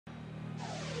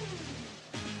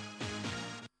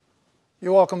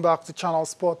You're welcome back to Channel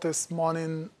Sport this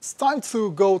morning. It's time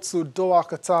to go to Doha,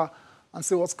 Qatar and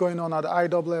see what's going on at the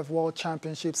IWF World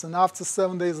Championships. And after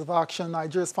 7 days of action,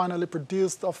 Nigeria's finally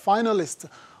produced a finalist.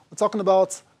 We're talking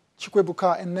about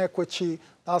Enekwechi Enekwechi.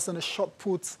 That's in the shot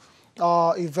put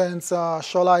event.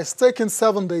 Shola is taking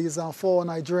 7 days for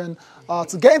Nigerian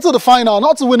to get into the final,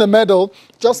 not to win a medal,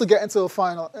 just to get into a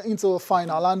final. And it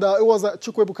was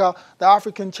Enekwechi, the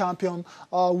African champion,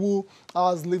 who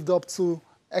has lived up to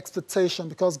expectation,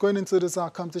 because going into this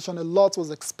competition, a lot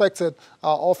was expected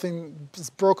of him. He's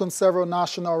broken several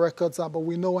national records, but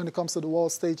we know when it comes to the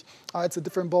world stage, it's a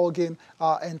different ball game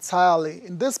entirely.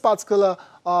 In this particular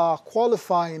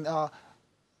qualifying,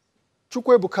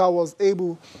 Enekwechi was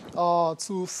able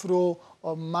to throw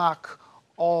a mark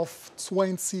of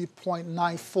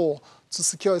 20.94 to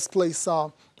secure his place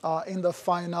in the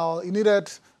final. He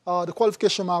needed the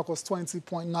qualification mark was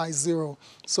 20.90,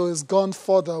 so he's gone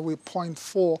further with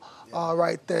 0.4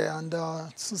 right there, and to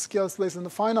secure his place in the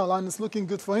final, and it's looking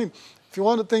good for him. If you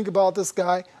want to think about this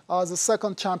guy, it's the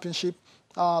second championship.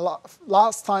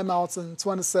 Last time out in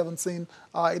 2017,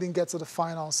 he didn't get to the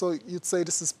final, so you'd say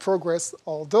this is progress,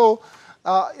 although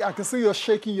I can see you're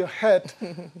shaking your head,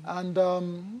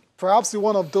 and perhaps you're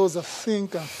one of those that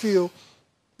think and feel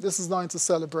this is nothing to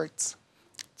celebrate.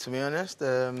 To be honest,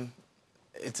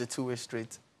 it's a two-way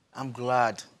street. I'm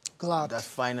glad that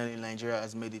finally Nigeria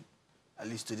has made it at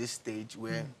least to this stage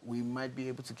where we might be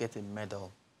able to get a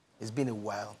medal. It's been a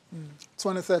while.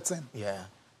 2013. Yeah,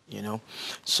 you know.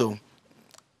 So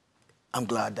I'm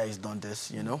glad that he's done this,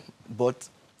 you know. But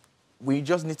we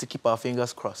just need to keep our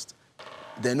fingers crossed.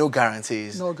 There are no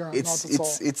guarantees. No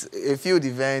guarantees. It's a field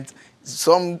event.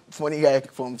 Some funny guy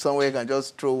from somewhere can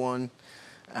just throw one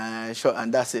shot,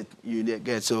 and that's it. You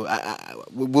get. So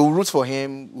we'll root for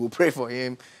him. We'll pray for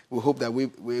him. We'll hope that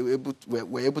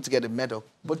we're able to get a medal.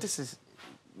 But this is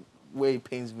where it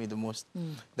pains me the most,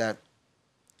 that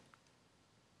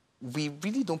we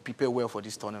really don't prepare well for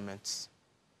these tournaments.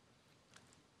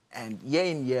 And year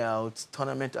in, year out,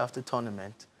 tournament after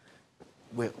tournament,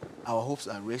 where our hopes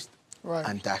are raised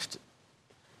and dashed.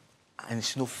 And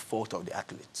it's no fault of the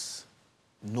athletes.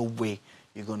 No way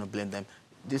you're going to blame them.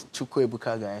 This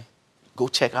Enekwechi guy, go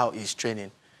check out his training.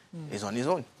 He's on his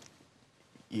own.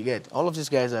 You get, all of these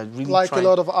guys are really like trying. A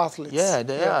lot of athletes. Yeah,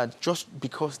 they are, just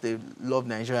because they love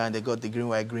Nigeria and they got the green,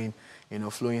 white, green, you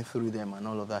know, flowing through them and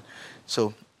all of that.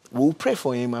 So we'll pray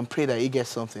for him and pray that he gets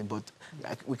something, but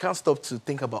we can't stop to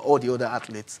think about all the other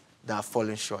athletes that are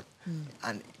falling short.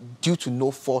 And due to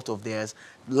no fault of theirs,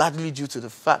 largely due to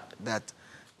the fact that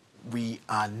we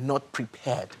are not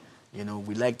prepared. You know,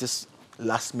 we like this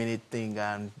last-minute thing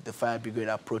and the fire brigade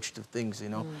approach to things, you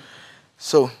know.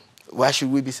 So why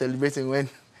should we be celebrating when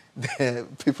the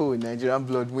people with Nigerian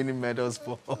blood winning medals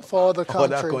for other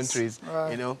countries,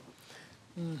 you know?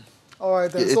 All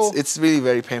right, then. It's really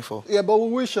very painful. Yeah, but we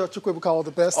wish Enekwechi all the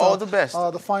best. All the best.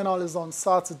 The final is on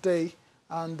Saturday,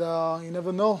 and you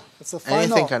never know. It's a final.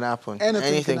 Anything can happen.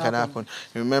 Anything can happen.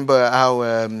 Remember how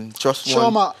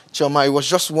Choma, it was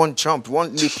just one jump,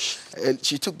 one leap.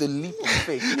 She took the leap of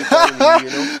faith, you know?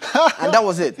 And that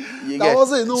was it. That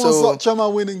was it. No one saw Choma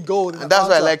winning gold. And that's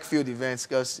why I like field events,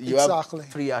 because you have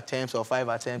 3 attempts or 5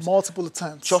 attempts. Multiple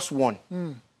attempts. Just one.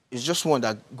 It's just one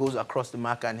that goes across the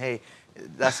mark, and hey,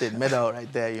 that's it, medal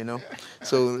right there, you know.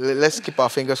 So let's keep our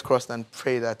fingers crossed and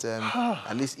pray that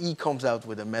at least he comes out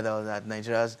with a medal that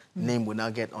Nigeria's name will now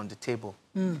get on the table,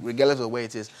 regardless of where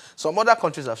it is. Some other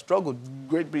countries have struggled.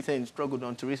 Great Britain struggled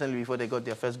until recently before they got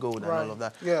their first gold and all of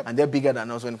that. Yeah. And they're bigger than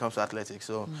us when it comes to athletics.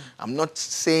 So I'm not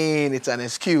saying it's an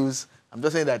excuse. I'm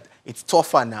just saying that it's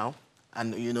tougher now.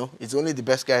 And, you know, it's only the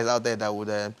best guys out there that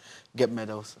would get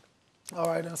medals. All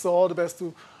right, and so all the best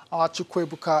to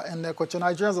Enekwechi and Enekwechi.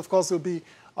 Nigerians, of course, will be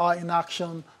in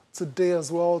action today as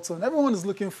well. So, and everyone is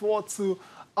looking forward to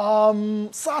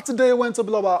Saturday when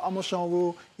Tobiloba Amosan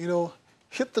will, you know,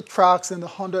 hit the tracks in the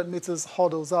 100 meters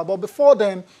hurdles. But before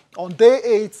then, on day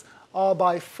 8,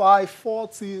 by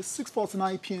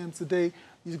 6:49 p.m. today,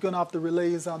 you're going to have the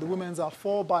relays. The women's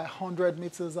 4x100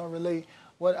 meters relay,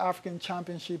 World African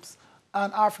Championships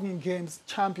and African Games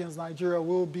champions. Nigeria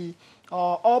will be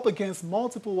up against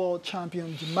multiple world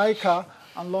champion Jamaica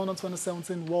and London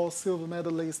 2017 world silver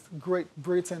medalist Great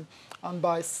Britain. And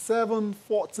by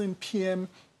 7:14 p.m.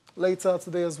 later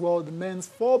today as well, the men's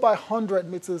 4x100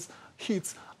 meters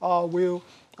heat will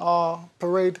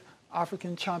parade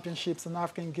African Championships and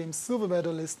African Games silver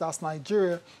medalists. That's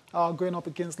Nigeria going up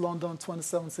against London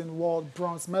 2017 world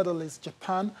bronze medalist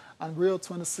Japan and Rio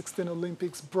 2016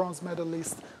 Olympics bronze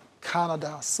medalist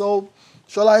Canada. So,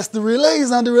 Shola, it's the relays,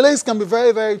 and the relays can be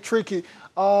very, very tricky.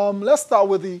 Let's start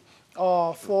with the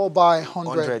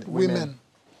 4x100 women.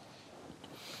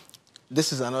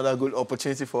 This is another good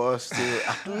opportunity for us to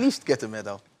at least get a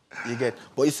medal. You get,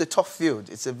 but it's a tough field.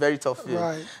 It's a very tough field.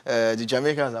 Right. The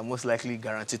Jamaicans are most likely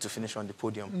guaranteed to finish on the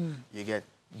podium. You get,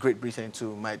 Great Britain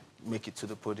too might make it to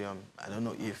the podium. I don't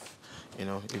know if, you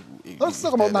know. Let's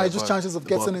talk about Nigeria's chances of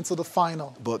getting into the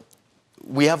final. But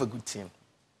we have a good team.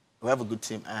 We have a good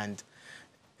team, and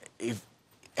if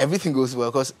everything goes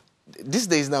well, because these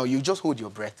days now you just hold your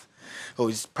breath. Oh,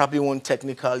 it's probably one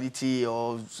technicality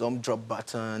or some drop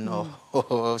button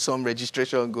or some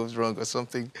registration goes wrong or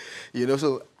something, you know.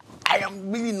 So I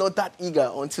am really not that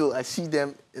eager until I see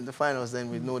them in the finals. Then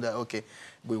we know that, okay,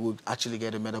 we will actually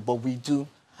get a medal. But we do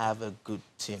have a good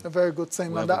team. A very good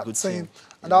team. And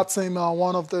that team,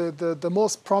 one of the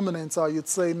most prominent, you'd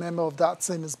say, member of that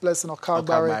team is Blessing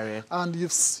Okagbare. And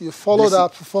you've followed her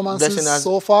performances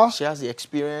so far. She has the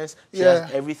experience. She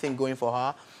has everything going for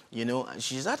her. You know,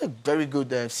 she's had a very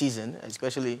good season,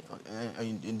 especially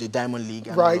in the Diamond League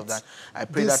and all of that. I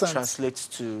pray that translates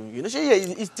to, you know,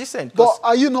 it's decent. But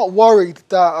are you not worried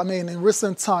that, I mean, in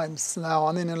recent times now,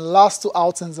 I mean, in the last two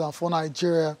outings for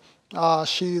Nigeria,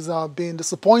 she's been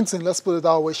disappointing, let's put it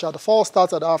that way. She had a false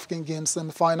start at the African Games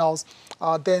semi-finals.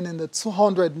 Then in the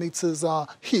 200 meters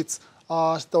heat,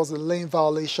 there was a lane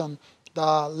violation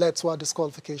that led to her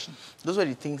disqualification. Those were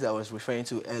the things I was referring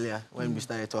to earlier when we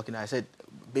started talking. I said,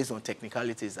 based on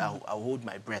technicalities, I'll hold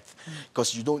my breath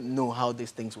because you don't know how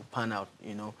these things will pan out,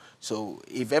 you know. So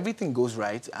if everything goes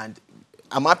right, and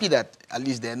I'm happy that at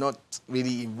least they're not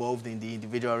really involved in the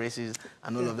individual races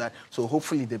and all of that. So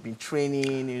hopefully they've been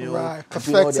training, you know,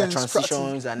 doing all their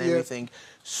transitions and everything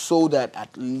so that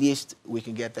at least we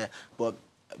can get there. But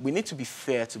we need to be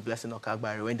fair to Blessing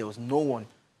Okagbare when there was no one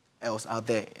else out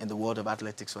there in the world of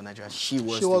athletics for Nigeria. She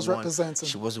was representing.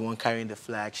 She was the one carrying the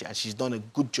flag, and she's done a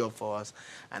good job for us.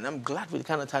 And I'm glad with the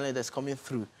kind of talent that's coming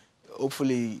through.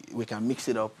 Hopefully, we can mix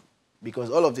it up,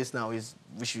 because all of this now is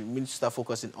we need to start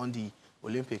focusing on the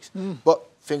Olympics. But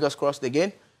fingers crossed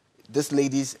again. These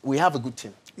ladies, we have a good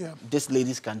team. Yeah. These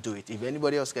ladies can do it. If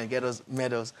anybody else can get us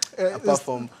medals, apart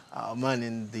from our man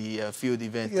in the field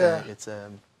event, it's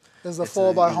a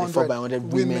 4x100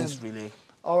 women's relay.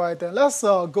 All right, then let's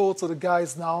go to the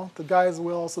guys now. The guys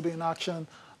will also be in action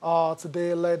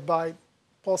today, led by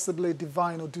possibly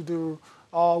Divine Odudu,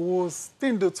 who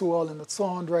didn't do too well in the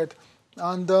 200.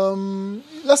 And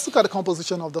let's look at the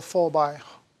composition of the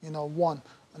 4x1.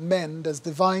 Men, there's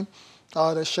Divine,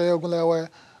 there's Sheye Ogunlewe,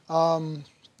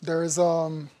 there's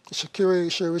Shakiri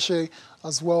Sherishe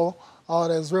as well.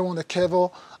 There's Raymond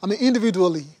Ekevo. I mean,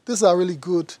 individually, these are really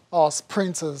good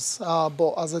sprinters,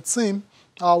 but as a team,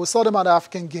 we saw them at the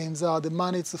African Games. They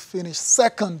managed to finish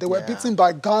second. They were beaten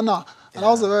by Ghana. And that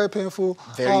was a very painful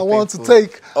one to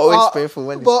take. Always painful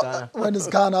when it's Ghana. When it's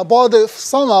Ghana. But they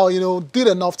somehow, you know, did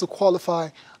enough to qualify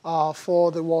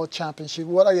for the World Championship.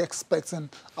 What are you expecting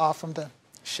from them?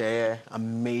 Sheye,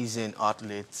 amazing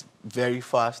athlete. Very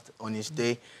fast on his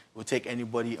day. Will take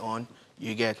anybody on.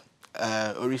 You get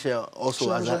Orisha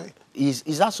also has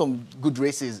he's had some good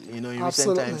races, you know, in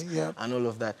recent times and all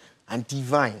of that. And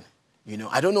Divine. You know,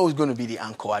 I don't know who's going to be the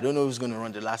anchor. I don't know who's going to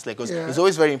run the last leg, because it's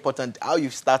always very important how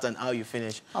you start and how you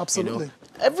finish. Absolutely. You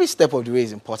know, every step of the way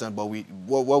is important, but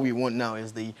what we want now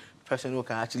is the person who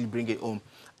can actually bring it home.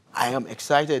 I am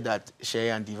excited that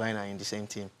Sheye and Divine are in the same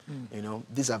team. You know,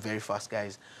 these are very fast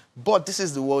guys. But this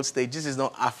is the world stage. This is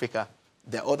not Africa.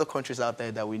 There are other countries out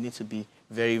there that we need to be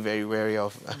very, very wary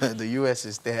of. The US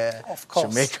is there. Of course.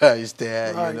 Jamaica is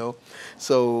there, you know.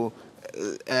 So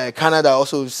Canada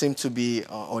also seems to be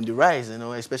on the rise, you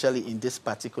know, especially in this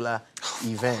particular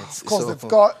event. Of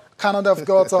course, Canada have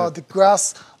got the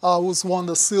Grass, who's won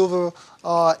the silver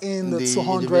in the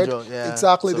 200.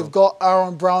 Exactly. So they've got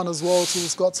Aaron Brown as well,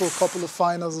 who's got to a couple of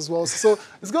finals as well. So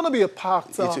it's going to be a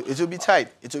packed. It will be tight.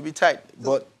 It will be tight.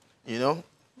 But, you know,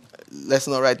 let's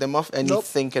not write them off.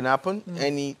 Anything can happen.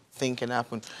 Anything can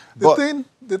happen.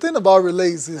 The thing about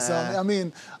relays is, I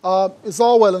mean, it's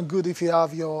all well and good if you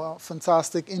have your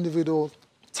fantastic individual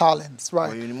talents, right?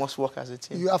 Well, you must work as a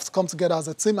team. You have to come together as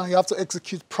a team, and you have to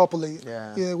execute properly.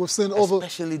 Yeah, we've seen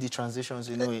especially the transitions.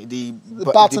 You know, the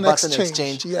baton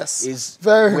exchange is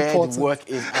very where important. The work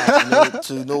is at, you know,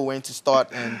 to know when to start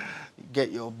and get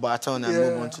your baton and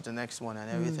move on to the next one and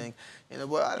everything. You know,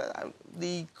 but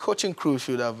the coaching crew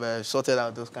should have sorted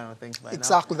out those kind of things by now.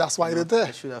 Exactly, that's why they're there.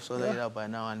 They should have sorted it out by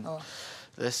now, and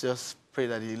let's just pray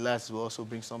that the lads will also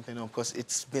bring something on, because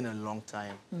it's been a long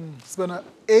time. It's been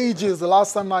ages. The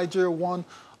last time Nigeria won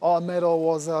a medal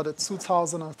was the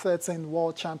 2013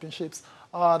 World Championships.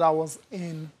 That was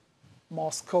in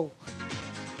Moscow.